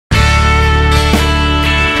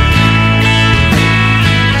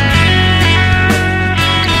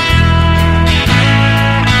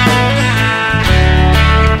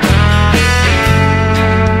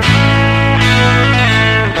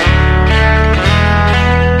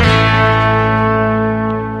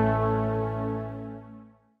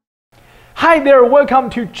Hi there, welcome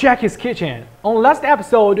to Jackie's Kitchen. On last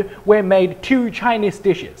episode, we made 2 Chinese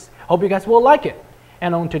dishes. Hope you guys will like it.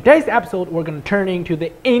 And on today's episode, we're going to turn into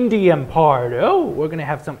the Indian part. Oh, we're going to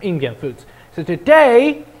have some Indian foods. So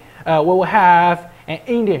today, we will have an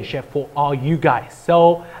Indian chef for all you guys.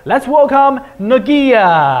 So let's welcome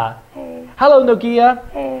Nagia. Hey. Hello, Nagia.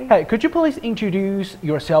 Hey. Hey, could you please introduce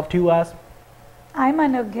yourself to us? I'm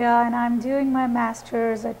Anugia and I'm doing my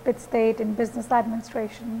master's at Pitt State in Business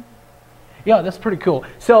Administration. Yeah, that's pretty cool.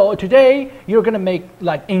 So today you're gonna make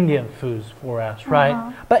like Indian foods for us,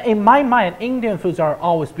 right? But in my mind, Indian foods are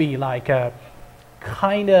always be like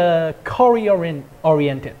kind of Korean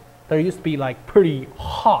oriented. There used to be like pretty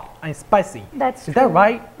hot and spicy. That's Is true. that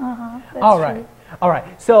right? That's All right. true. All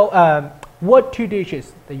right. So what 2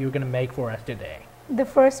 dishes that you're gonna make for us today? The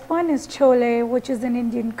first one is chole, which is an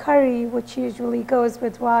Indian curry, which usually goes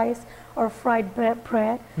with rice or fried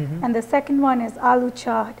bread. And the second one is aloo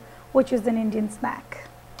chaat, which is an Indian snack.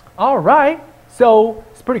 All right. So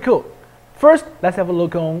it's pretty cool. First, let's have a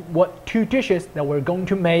look on what 2 dishes that we're going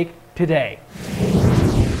to make today.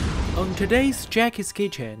 On today's Jackie's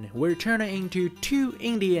Kitchen, we're turning into 2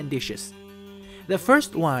 Indian dishes. The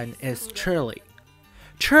first one is chole.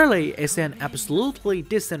 Chole is an absolutely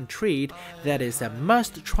decent treat that is a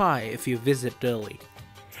must try if you visit Delhi.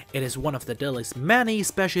 It is one of the Delhi's many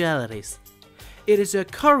specialities. It is a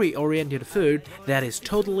curry-oriented food that is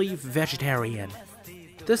totally vegetarian.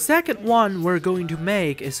 The second one we're going to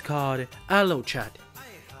make is called Aloo Chaat,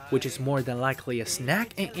 which is more than likely a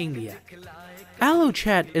snack in India. Aloo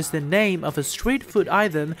Chaat is the name of a street food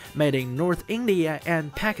item made in North India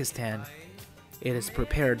and Pakistan. It is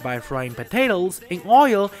prepared by frying potatoes in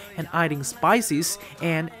oil and adding spices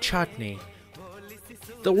and chutney.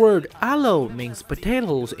 The word aloo means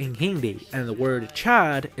potatoes in Hindi, and the word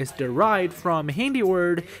chaat is derived from Hindi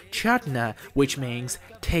word chatna, which means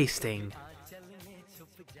tasting.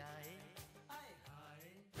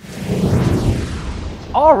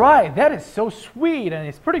 All right, that is so sweet and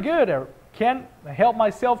it's pretty good. I can't help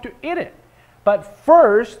myself to eat it. But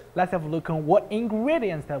first, let's have a look on what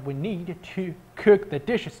ingredients that we need to cook the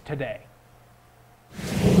dishes today.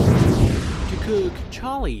 To cook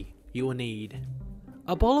chole, you will need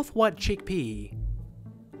a bowl of white chickpea,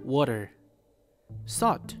 water,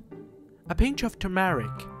 salt, a pinch of turmeric,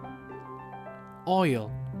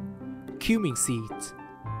 oil, cumin seeds,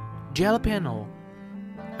 jalapeno,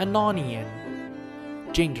 an onion,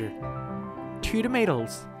 ginger, 2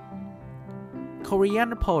 tomatoes,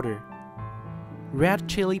 coriander powder, red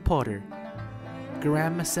chili powder,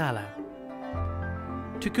 garam masala.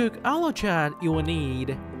 To cook aloo chaat, you will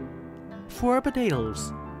need 4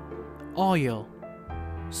 potatoes, oil,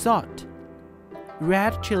 salt,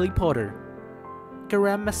 red chili powder,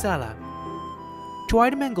 garam masala,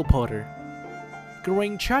 dried mango powder,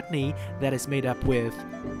 green chutney that is made up with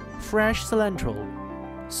fresh cilantro,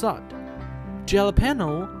 salt,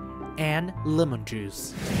 jalapeno, and lemon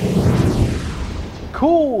juice.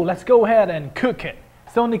 Cool, let's go ahead and cook it.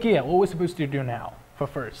 So Nagia, what are we supposed to do now for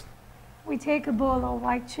first? We take a bowl of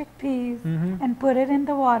white chickpeas and put it in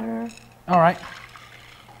the water. All right.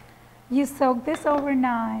 You soak this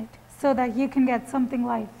overnight so that you can get something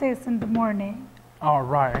like this in the morning. All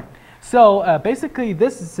right. So basically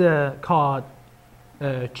this is called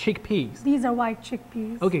chickpeas. These are white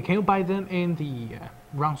chickpeas. Okay, can you buy them in the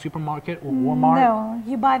round supermarket or Walmart? No,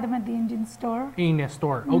 you buy them at the Indian store. In the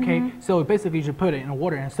store. Okay, so basically you should put it in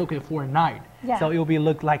water and soak it for a night. Yeah. So it will be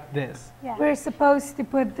look like this. Yeah. We're supposed to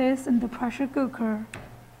put this in the pressure cooker.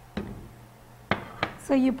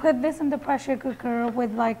 So you put this in the pressure cooker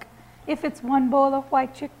with like, if it's 1 bowl of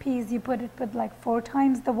white chickpeas, you put like 4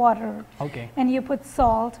 times the water. Okay. And you put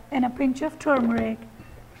salt and a pinch of turmeric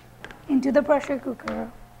into the pressure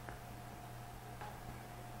cooker.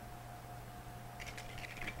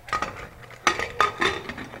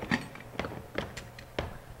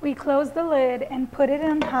 We close the lid and put it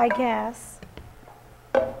on high gas.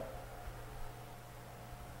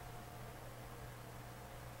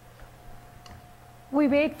 We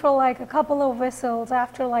wait for like a couple of whistles.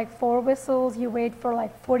 After like 4 whistles, you wait for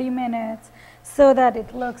like 40 minutes so that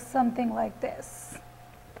it looks something like this.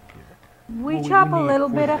 We chop a little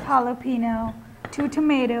bit of jalapeno, 2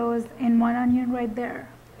 tomatoes, and 1 onion right there.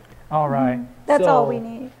 All right. That's all we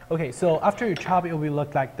need. Okay, so after you chop it, will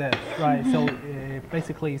look like this, right? So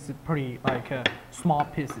basically it's pretty like small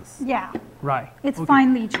pieces. Yeah. Right. It's okay.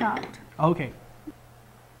 finely chopped. Okay.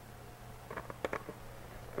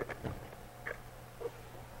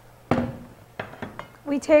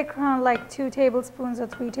 We take around like 2 tablespoons or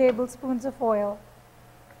 3 tablespoons of oil.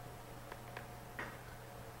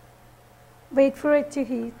 Wait for it to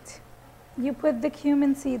heat. You put the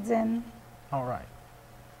cumin seeds in All right.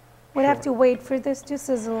 We have to wait for this to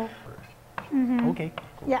sizzle. Okay.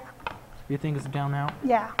 Cool. Yeah. You think it's down now?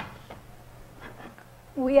 Yeah.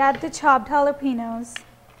 We add the chopped jalapenos.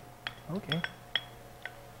 Okay.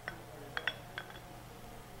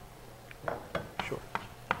 Sure.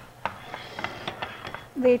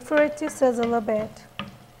 Wait for it to sizzle a bit.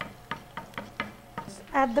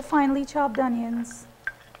 Add the finely chopped onions.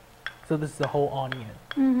 So this is the whole onion.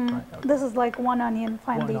 Right, okay. This is like one onion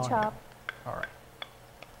finely One onion. chopped. All right.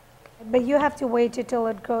 But you have to wait until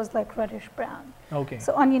it goes like reddish brown. Okay.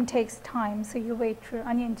 So onion takes time, so you wait for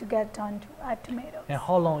onion to get done to add tomatoes. And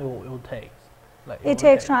how long it will take? Like, It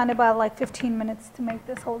takes around about like 15 minutes to make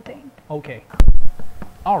this whole thing. Okay.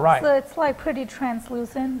 All right. So it's like pretty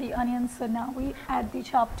translucent, the onions, so now we add the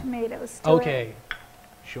chopped tomatoes to it. Okay.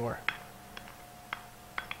 Sure.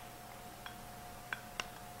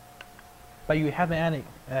 But you haven't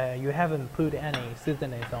put any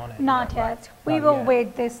seasonings on it. Not right? yet. We Not will yet.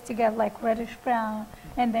 wait this to get like reddish brown,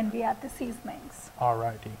 and then we add the seasonings. All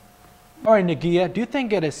righty. All right, Nagia, do you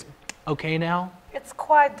think it is okay now? It's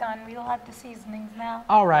quite done. We'll add the seasonings now.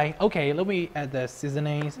 All right. Okay, let me add the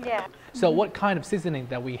seasonings. Yeah. So what kind of seasoning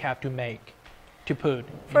that we have to make to put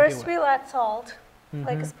First, into it? we'll add salt,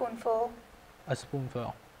 like a spoonful. A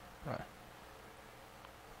spoonful. Right.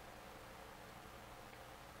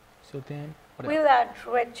 So then, what else? We'll add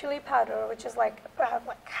red chili powder, which is like about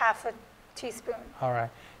like half a teaspoon. All right.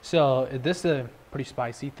 So is this a pretty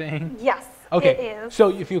spicy thing? Yes, Okay. it is. So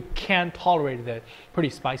if you can't tolerate the pretty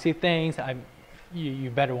spicy things, you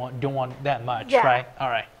better don't want that much, Yeah. right? All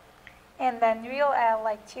right. And then we'll add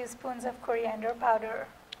like 2 spoons of coriander powder.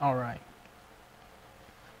 All right.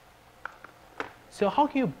 So how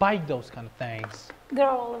can you buy those kind of things? They're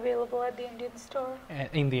all available at the Indian store.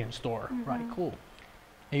 At Indian store, right? Cool.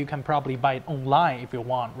 And you can probably buy it online if you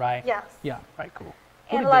want, right? Yes. Yeah. Right. Cool.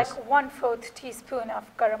 And Look like at this. 1/4 teaspoon of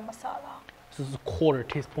garam masala. This is a quarter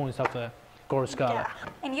teaspoon of the gorskala. Yeah.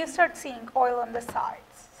 And you start seeing oil on the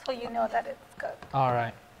sides, so you know that it's good. All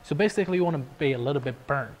right. So basically, you want to be a little bit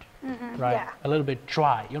burnt, right? yeah. A little bit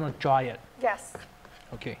dry. You want to dry it. Yes.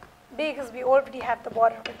 Okay. Because we already have the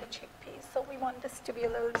water with the chickpeas, so we want this to be a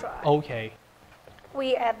little dry. Okay.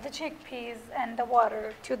 We add the chickpeas and the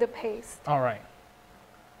water to the paste. All right.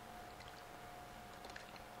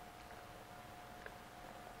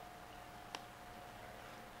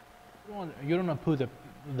 You don't want to put the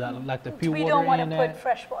like the pure We water don't want in to put it.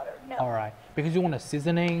 fresh water, no. All right, because you want the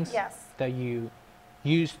seasonings Yes. that you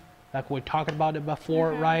use, like we talked about it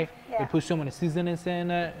before, right? Yeah. You put so many seasonings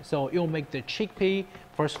in it, so it'll make the chickpea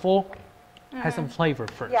first of all has some flavor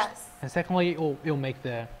first, Yes. and secondly it'll make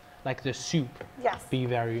the soup Yes. be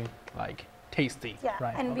very like tasty, Yeah,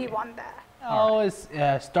 right? and we Okay. want that. Oh, it's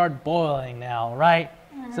start boiling now, right?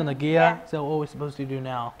 So Nagia, Yeah. so what we're supposed to do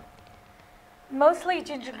now? Mostly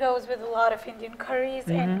ginger goes with a lot of Indian curries,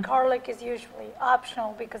 and garlic is usually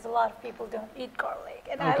optional because a lot of people don't eat garlic.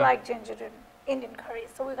 And I Okay. like ginger in Indian curries,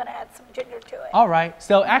 so we're gonna add some ginger to it. All right,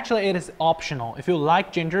 so actually it is optional. If you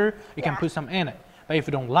like ginger, you can Yeah. put some in it. But if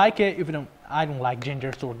you don't like it, I don't like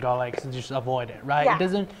ginger or garlic, so just avoid it, right?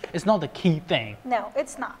 Yeah. It's not the key thing. No,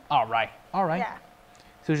 it's not. All right. Yeah.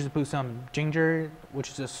 So just put some ginger, which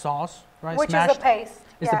is a sauce, right? Which Smashed. is a paste.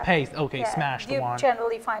 It's yeah. a paste. Okay, Yeah. smashed You one.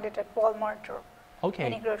 generally find it at Walmart or Okay,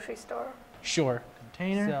 any grocery store. sure.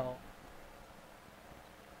 Container. So,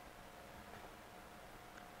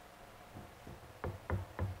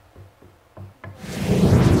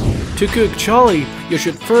 to cook chole, you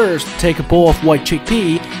should first take a bowl of white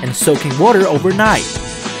chickpea and soak in water overnight.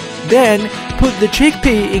 Then, put the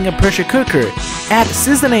chickpea in a pressure cooker, add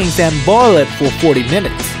seasonings and boil it for 40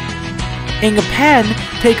 minutes. In a pan,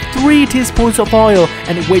 take 3 teaspoons of oil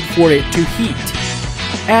and wait for it to heat.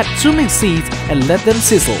 Add cumin seeds and let them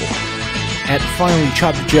sizzle. Add finely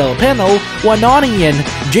chopped jalapeno, 1 onion,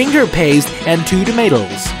 ginger paste, and 2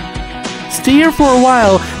 tomatoes. Stir for a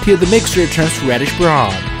while till the mixture turns reddish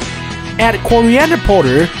brown. Add coriander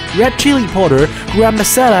powder, red chili powder, garam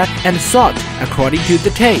masala, and salt according to the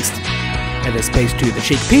taste. Add this paste to the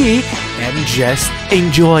chickpea and just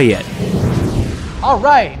enjoy it. All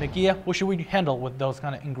right, Nagia, what should we handle with those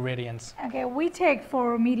kind of ingredients? Okay, we take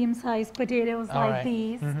 4 medium-sized potatoes All like right.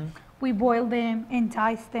 these. We boil them and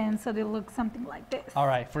dice them so they look something like this. All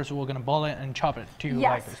right, first we're gonna boil it and chop it to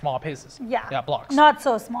Yes. like small pieces. Yeah. Yeah, blocks. Not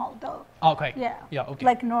so small though. Okay. Yeah. Yeah, okay.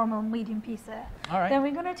 Like normal medium pizza. All right. Then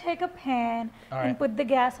we're gonna take a pan All and right. put the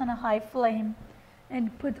gas on a high flame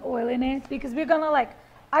and put oil in it because we're gonna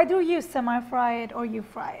either you semi-fry it or you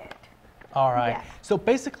fry it. All right. Yeah. So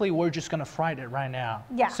basically, we're just gonna fry it right now.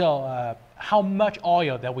 Yeah. So how much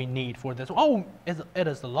oil that we need for this? Oh, it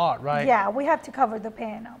is a lot, right? Yeah, we have to cover the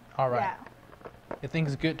pan up. All right. Yeah. You think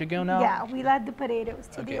it's good to go now? Yeah, we'll add the potatoes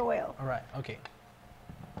to the oil. All right, okay.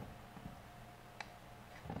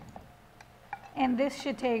 And this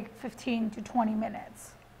should take 15 to 20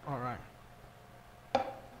 minutes. All right.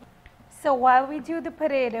 So while we do the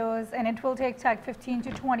potatoes, and it will take like 15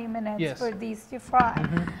 to 20 minutes for these to fry,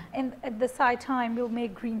 and at the side time we'll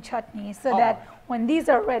make green chutney so that when these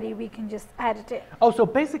are ready we can just add it in. Oh, so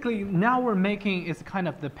basically now we're making is kind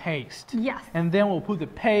of the paste. Yes. And then we'll put the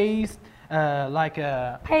paste like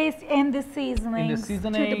a paste and the seasonings, to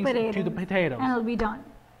the potatoes, and it'll be done.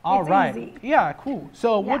 All right. Easy. Yeah, cool.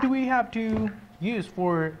 So what do we have to use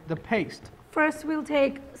for the paste? First we'll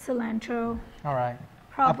take cilantro. All right.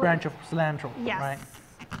 Probably. A branch of cilantro, yes. right?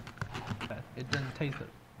 But it doesn't taste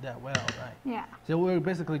that well, right? Yeah. So we're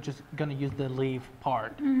basically just gonna use the leaf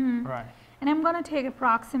part, right? And I'm gonna take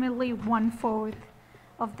approximately 1/4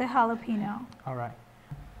 of the jalapeno. All right.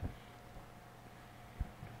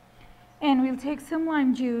 And we'll take some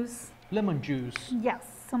lime juice. Lemon juice. Yes,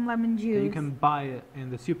 some lemon juice. You can buy it in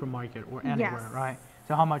the supermarket or anywhere, right?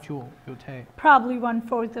 So how much you'll take? Probably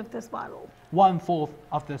 1/4 of this bottle. 1/4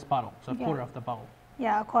 of this bottle, so a quarter of the bottle.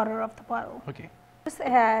 Yeah, a quarter of the bottle. Okay. Just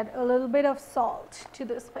add a little bit of salt to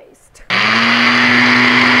this paste.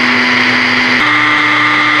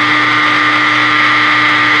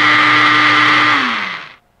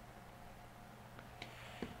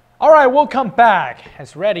 All right, we'll come back.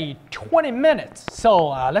 It's ready 20 minutes. So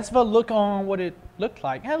let's have a look on what it looked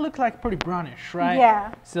like. It looked like pretty brownish, right?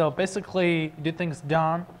 Yeah. So basically, do you think it's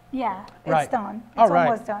done? Yeah, it's done. It's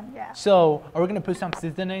almost done, yeah. So are we going to put some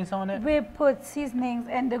seasonings on it? We put seasonings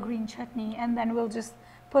and the green chutney, and then we'll just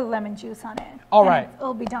put lemon juice on it. All right.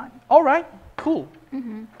 It'll be done. All right, cool.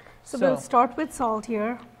 So we'll start with salt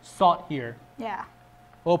here. Salt here. Yeah.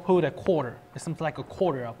 We'll put a quarter. It seems like a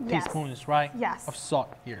quarter of teaspoons, right? Yes. Of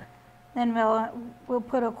salt here. Then we'll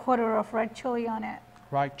put a quarter of red chili on it.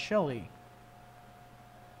 Red chili.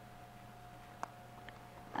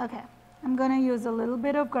 Okay. I'm gonna use a little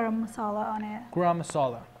bit of garam masala on it. Garam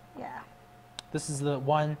masala. Yeah. This is the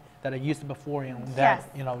one that I used before in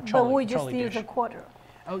that, chili. But we just chili use dish. a quarter.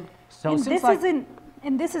 Oh, so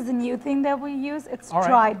And this is a new thing that we use. It's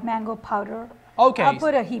dried mango powder. Okay. I'll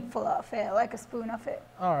put a heapful of it, like a spoon of it.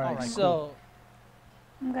 All right. So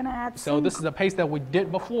I'm gonna add so some. this is the paste that we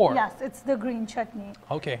did before. Yes, it's the green chutney.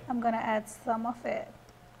 Okay. I'm gonna add some of it.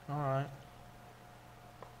 All right.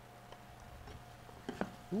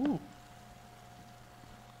 Ooh.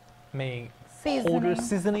 Powder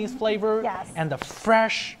seasonings flavor and the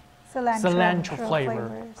fresh cilantro flavor,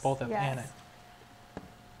 both in it. Let's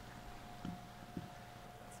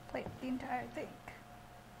plate the entire thing.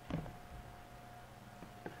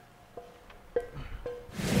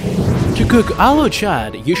 To cook aloo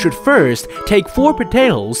chaat, you should first take 4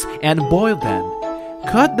 potatoes and boil them.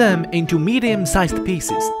 Cut them into medium-sized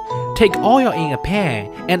pieces. Take oil in a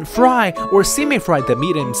pan and fry or semi-fry the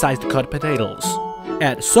medium-sized cut potatoes.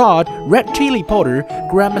 Add salt, red chili powder,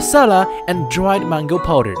 garam masala, and dried mango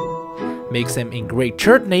powder. Mix them in great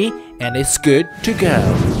chutney, and it's good to go.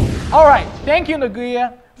 All right, thank you,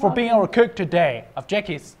 Naguya, for being our cook today of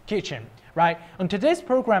Jackie's Kitchen. Right? On today's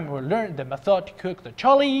program, we'll learn the method to cook the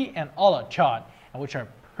Chhole and Aloo Chaat, which are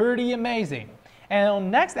pretty amazing. And on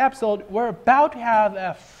next episode, we're about to have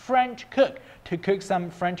a French cook to cook some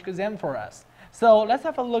French cuisine for us. So let's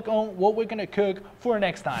have a look on what we're gonna cook for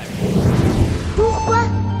next time. Pourquoi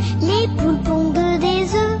les poules pondent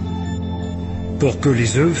des œufs? Pour que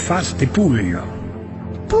les œufs fassent des poules.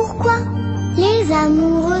 Pourquoi les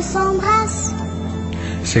amoureux s'embrassent?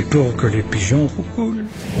 C'est pour que les pigeons coulent.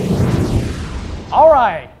 All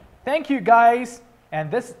right, thank you guys, and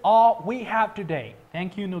this is all we have today.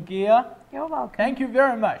 Thank you, Nogia. You're welcome. Thank you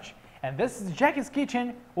very much. And this is Jackie's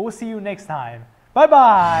Kitchen. We'll see you next time.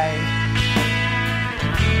 Bye-bye.